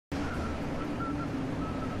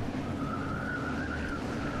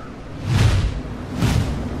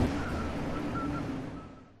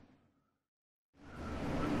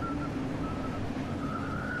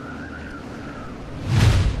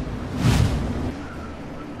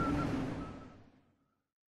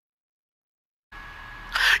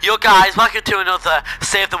Yo guys, welcome to another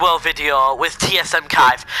Save the World video with TSM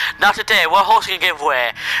Kive. Now today we're hosting a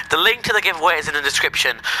giveaway. The link to the giveaway is in the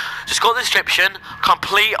description. Just go to the description,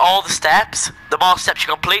 complete all the steps. The more steps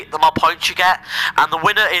you complete, the more points you get. And the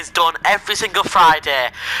winner is done every single Friday.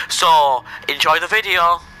 So, enjoy the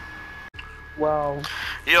video. Well...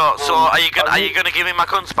 Yo, so are you gonna give me my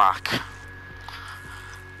guns back?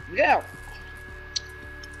 Yeah.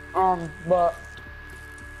 But...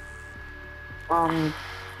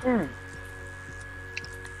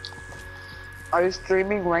 Are you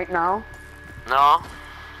streaming right now? No.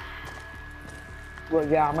 Well,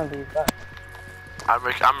 yeah, I'm gonna do that. I'm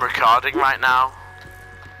recording right now.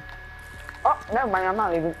 Oh, never mind, I'm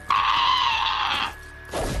not leaving.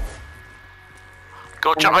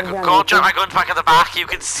 Go jump my guns back at the back. You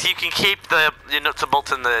can keep your nuts and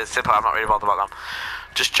bolts in the zipper. I'm not really bothered about them.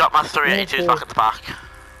 Just drop my 382s back at the back.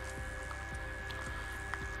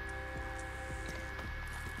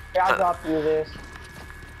 Yeah, I'll drop you this.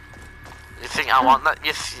 You think I want that?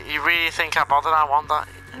 You really think I want that?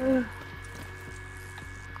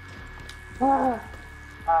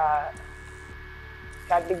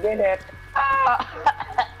 Got to get it.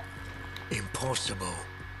 Impossible.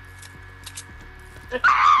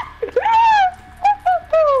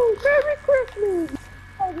 Merry Christmas.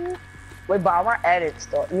 Wait, but I want edits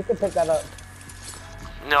though. You can pick that up.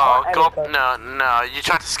 No, no. You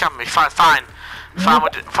tried to scam me. Fine.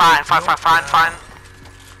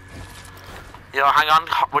 Yo, hang on.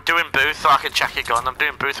 We're doing booth, so I can check your gun. I'm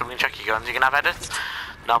doing booth, so we can check your guns. You can have edits.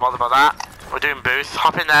 No bother about that. We're doing booth.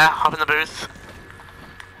 Hop in there. Hop in the booth.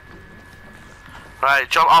 Right,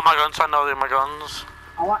 drop all my guns. So I know they're my guns.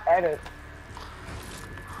 I want edits.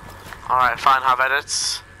 Alright, fine. Have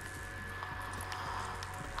edits.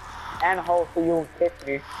 And hopefully you'll kick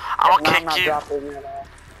me. I won't kick you.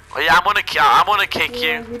 Oh, yeah, I'm gonna kick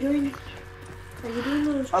you. Are you doing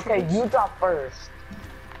those Okay, tricks? you drop first.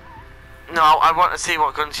 No, I want to see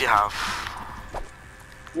what guns you have.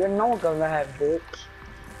 You're not gonna have bitch.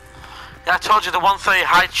 Yeah, I told you the 130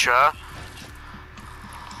 Hydra.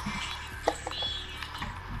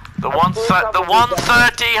 The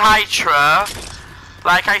 130 Hydra,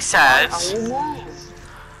 like I said,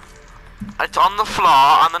 it's on the floor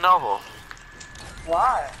on the Noble.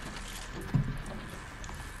 Why?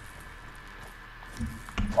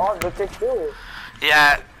 Oh, look at you.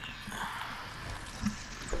 Yeah.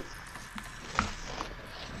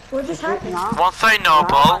 What just happened? 130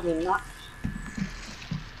 Noble.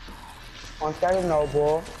 130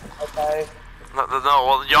 Noble. Okay. No,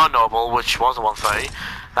 well, your Noble, which was a 130.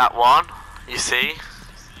 That one, you see.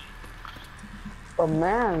 But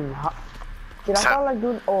man, did I feel like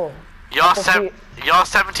doing? Oh. You're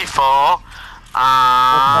 74.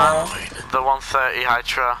 Okay. The 130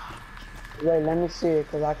 Hydra. Wait, let me see it,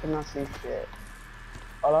 cause I cannot see shit.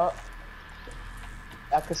 Hold up.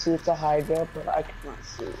 I can see it's a Hydra, but I cannot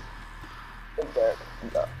see it.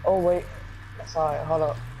 Oh wait, sorry. Hold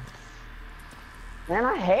up. Man,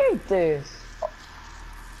 I hate this.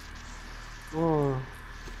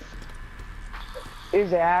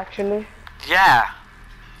 Is it actually? Yeah.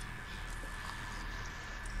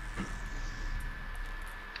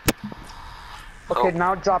 Okay,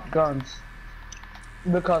 now drop guns.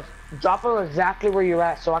 Because drop them exactly where you're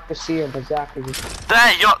at, so I can see them exactly.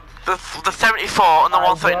 There, you're the 74 and the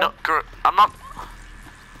 130. No, I'm not.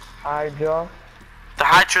 Hydra. The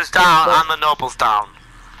Hydra's down and the Noble's down.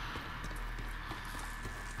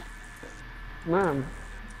 Man,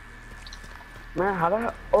 how the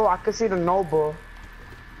hell? Oh, I can see the Noble.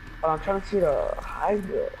 But I'm trying to see the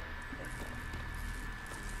Hydra.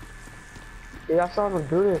 Yeah, I saw them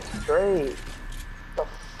do this straight. The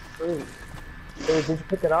freak. Hey, did you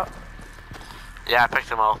pick it up? Yeah, I picked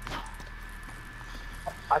them up.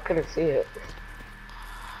 I couldn't see it.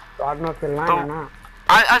 So I don't know if you're lying or not.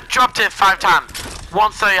 I dropped it 5 times.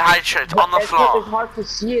 130 Hydra on the floor. It's hard to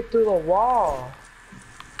see it through the wall.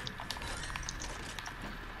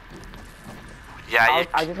 Yeah,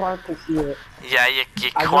 I just wanted to see it. Yeah,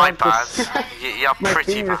 you're quite bad. You're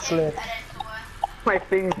pretty bad. Slipped. My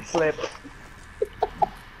finger slipped.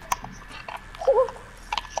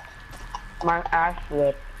 My ass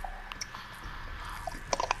slipped.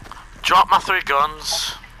 Drop my 3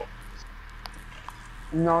 guns.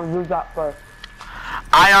 No, you got first.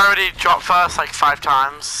 I already dropped first like 5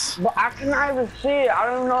 times. But I cannot even see it. I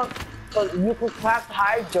don't know. Cause you can craft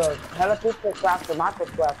Hydra. Hella people craft them. I could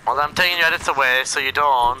craft. Well, I'm taking your edits away so you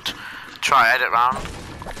don't try edit round.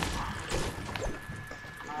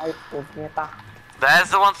 There's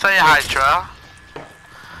the 130 Hydra.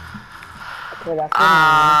 Okay, that's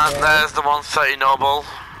and there's the 130 Noble.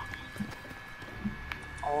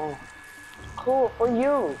 Oh. Cool for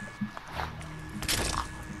you.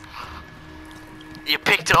 You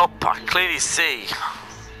picked it up, I can clearly see.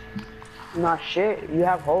 Nah, shit. You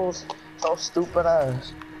have holes. So stupid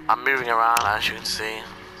ass. I'm moving around, as you can see.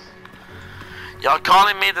 You're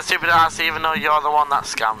calling me the stupid ass even though you're the one that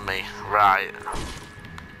scammed me. Right.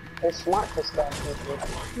 It's smart to scam people.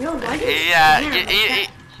 No, why do you Yeah, scam?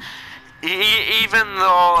 even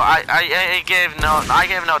though I gave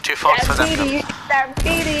no two fucks for them.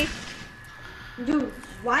 Stampede. Dude,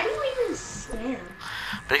 why do you even scam?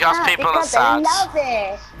 Because people are sad. it.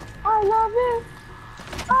 I love it.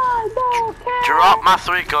 I don't care. Drop my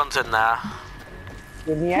 3 guns in there.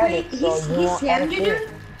 Give me Wait, edit, so he you won't scammed you, edit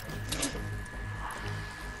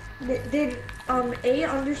dude? Did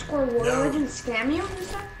A_Warlegend scam you and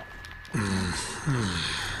stuff?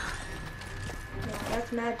 Yeah,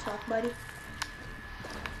 that's mad talk, buddy.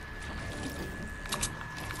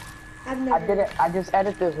 I've never. I did it. I just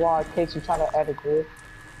edit this wall in case you try to edit it.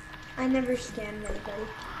 I never scammed anybody.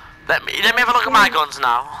 Let me have a look at my guns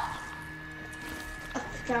now. A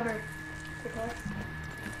scammer. Okay.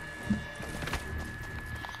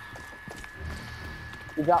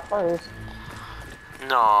 You got first.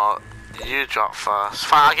 No, you drop first.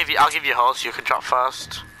 Fine, I'll give you a horse. You can drop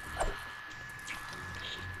first.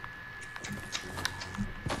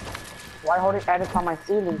 Why holding edits on my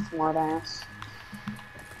ceiling, smart ass?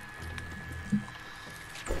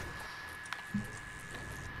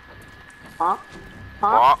 Huh?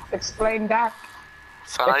 What? Explain that.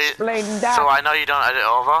 So Explain that. So I know you don't edit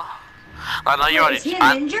over. I know you Wait, already. is he a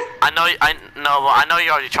ninja? I know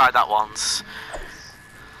you already tried that once.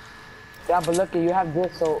 Yeah, but look, you have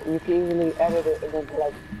this, so you can easily edit it and then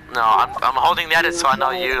like. No, I'm holding the edit, so I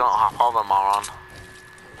know you don't have all them on.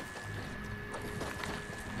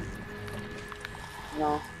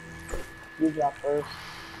 No. You drop first.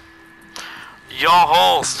 Your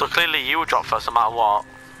horse, so clearly you drop first no matter what.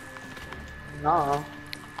 No.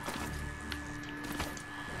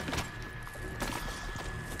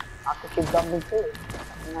 I could keep jumping too.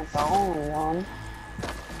 I'm not the only one.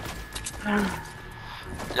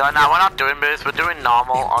 Yeah, no, we're not doing booth, we're doing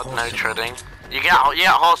normal, ordinary trading. You get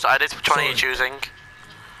horse edits, which one are you choosing?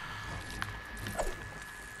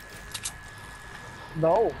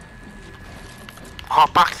 No. Oh,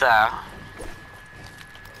 back there.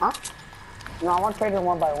 Huh? No, I want to trade it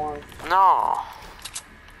one by one. No.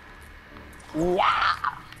 Yeah.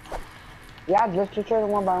 Yeah, just to trade it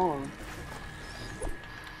one by one.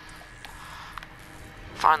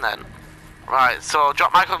 Fine then. Right, so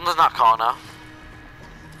drop my guns in that corner.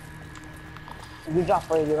 You drop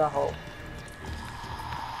first, you got hope.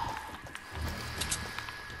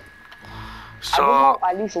 So I want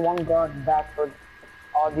at least one gun back for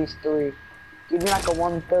all these 3. Give me like a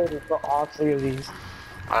 130 for all 3 of these.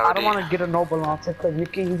 I don't want to get a noble answer because you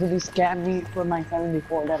can easily scam me for my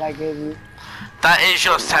 74 that I gave you. that is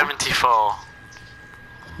your 74.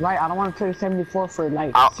 Right, I don't want to trade 74 for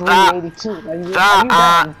like Oh, 382. That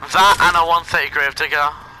and a 130 grave digger.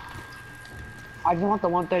 I just want the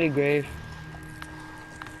 130 grave.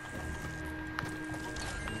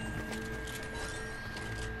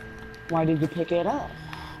 Why did you pick it up?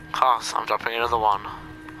 Cause I'm dropping another one.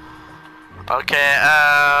 Okay,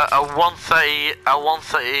 a 130,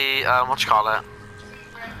 what you call it?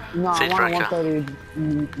 No, I Siege want a breaker.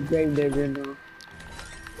 130 grave digger, no.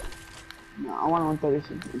 No, I want a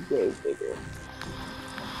 130 grave digger.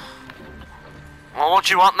 Well, what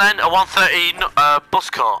do you want then? A 130 bus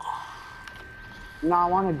cut? No, I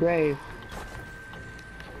want a grave.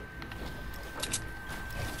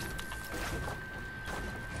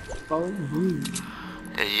 Oh,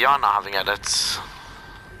 Yeah, you're not having edits.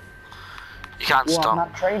 You can't well, I'm stop.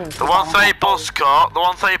 not trading. The 130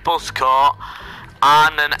 bus cut,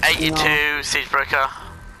 and an 82 No. siege breaker.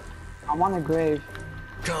 I want a grave.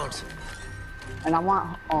 God, And I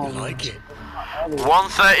want, I like it.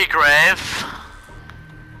 130 grave.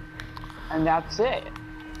 and that's it.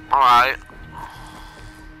 Alright.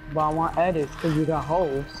 But I want edits because you got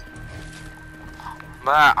holes.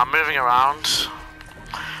 There, I'm moving around.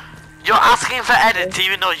 You're asking for edits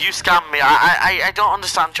even though you scammed me. I don't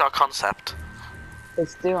understand your concept. But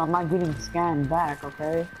still, I'm not getting scammed back,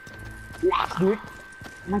 okay? Relax, dude.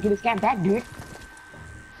 I'm not getting scammed back, dude.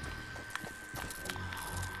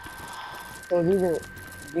 So these are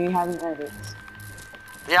me having edits.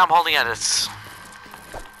 Yeah, I'm holding edits.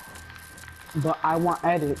 But I want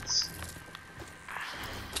edits.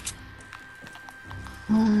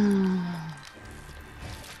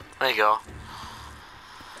 There you go.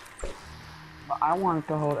 But I want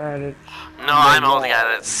to hold edits. No, I'm holding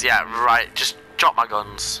edits. Yeah, right. Just drop my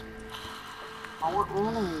guns. I want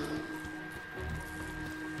edits.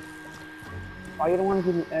 Why you don't want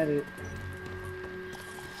to give me edit?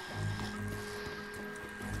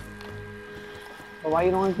 But why you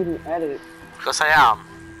don't want to give me edit? Because I am.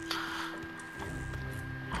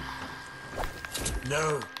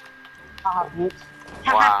 No. Ah, bitch.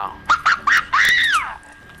 Wow.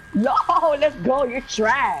 No, let's go. You're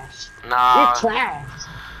trash. No. You're trash.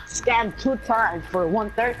 Scammed 2 times for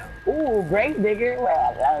 1/3. Ooh, grave digger.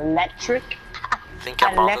 Well, electric. Think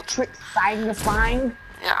I'm bothered. Electric signifying.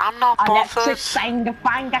 Yeah, I'm not bothered. Electric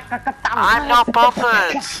signifying. I'm not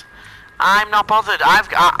bothered. I'm not bothered. I've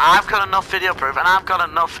got enough video proof, and I've got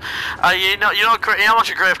enough. You know how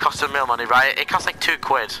much a grave costs in real money, right? It costs like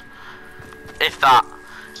 £2, if that.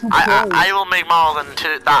 I will make more than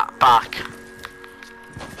that back.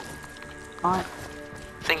 Alright.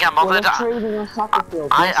 Think I'm bothered? Let's trade in a soccer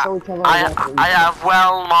field. I have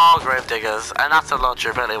well more grave diggers, and that's a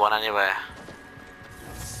luxury really one anyway.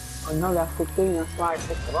 I know that's the thing. That's why I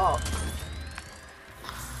picked it up.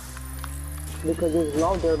 Because it's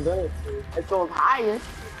low durability. If it was higher,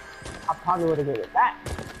 I probably would have given it back.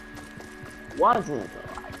 Wasn't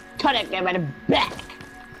though. I couldn't give it back.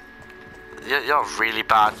 You're really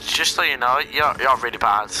bad. Just so you know, you're really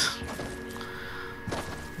bad.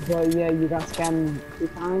 But yeah, you got scammed 2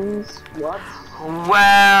 times. What?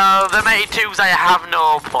 Well, the 82s I have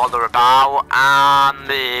no bother about, and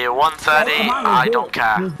the 130 I don't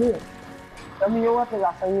care. Just do it. Tell me your weapons,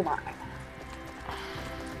 I'll tell you mine.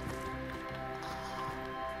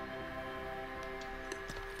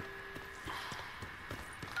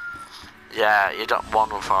 Yeah, you don't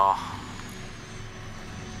want 1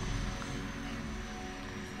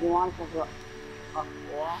 You want to go?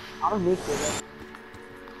 I'll make it.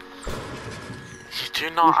 You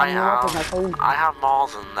do not. I have more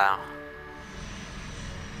than that.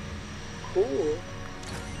 Cool.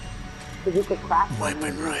 Cause you could craft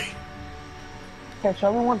Weaponry. Okay,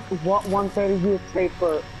 show me what 130 you would say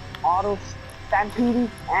for auto stampede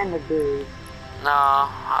and the dudes. No,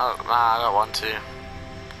 I don't want to.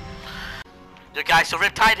 Yo guys, so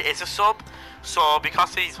Riptide is a sub, so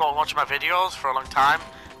because he's been watching my videos for a long time,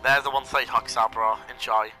 there's the 130 Hoxar, bro.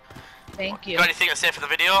 Enjoy. Thank you. Got anything to say for the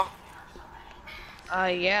video?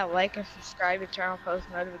 Yeah, like and subscribe and turn on post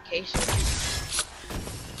notifications.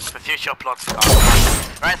 For future uploads.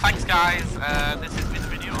 Right, thanks guys. This has been the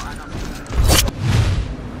video. And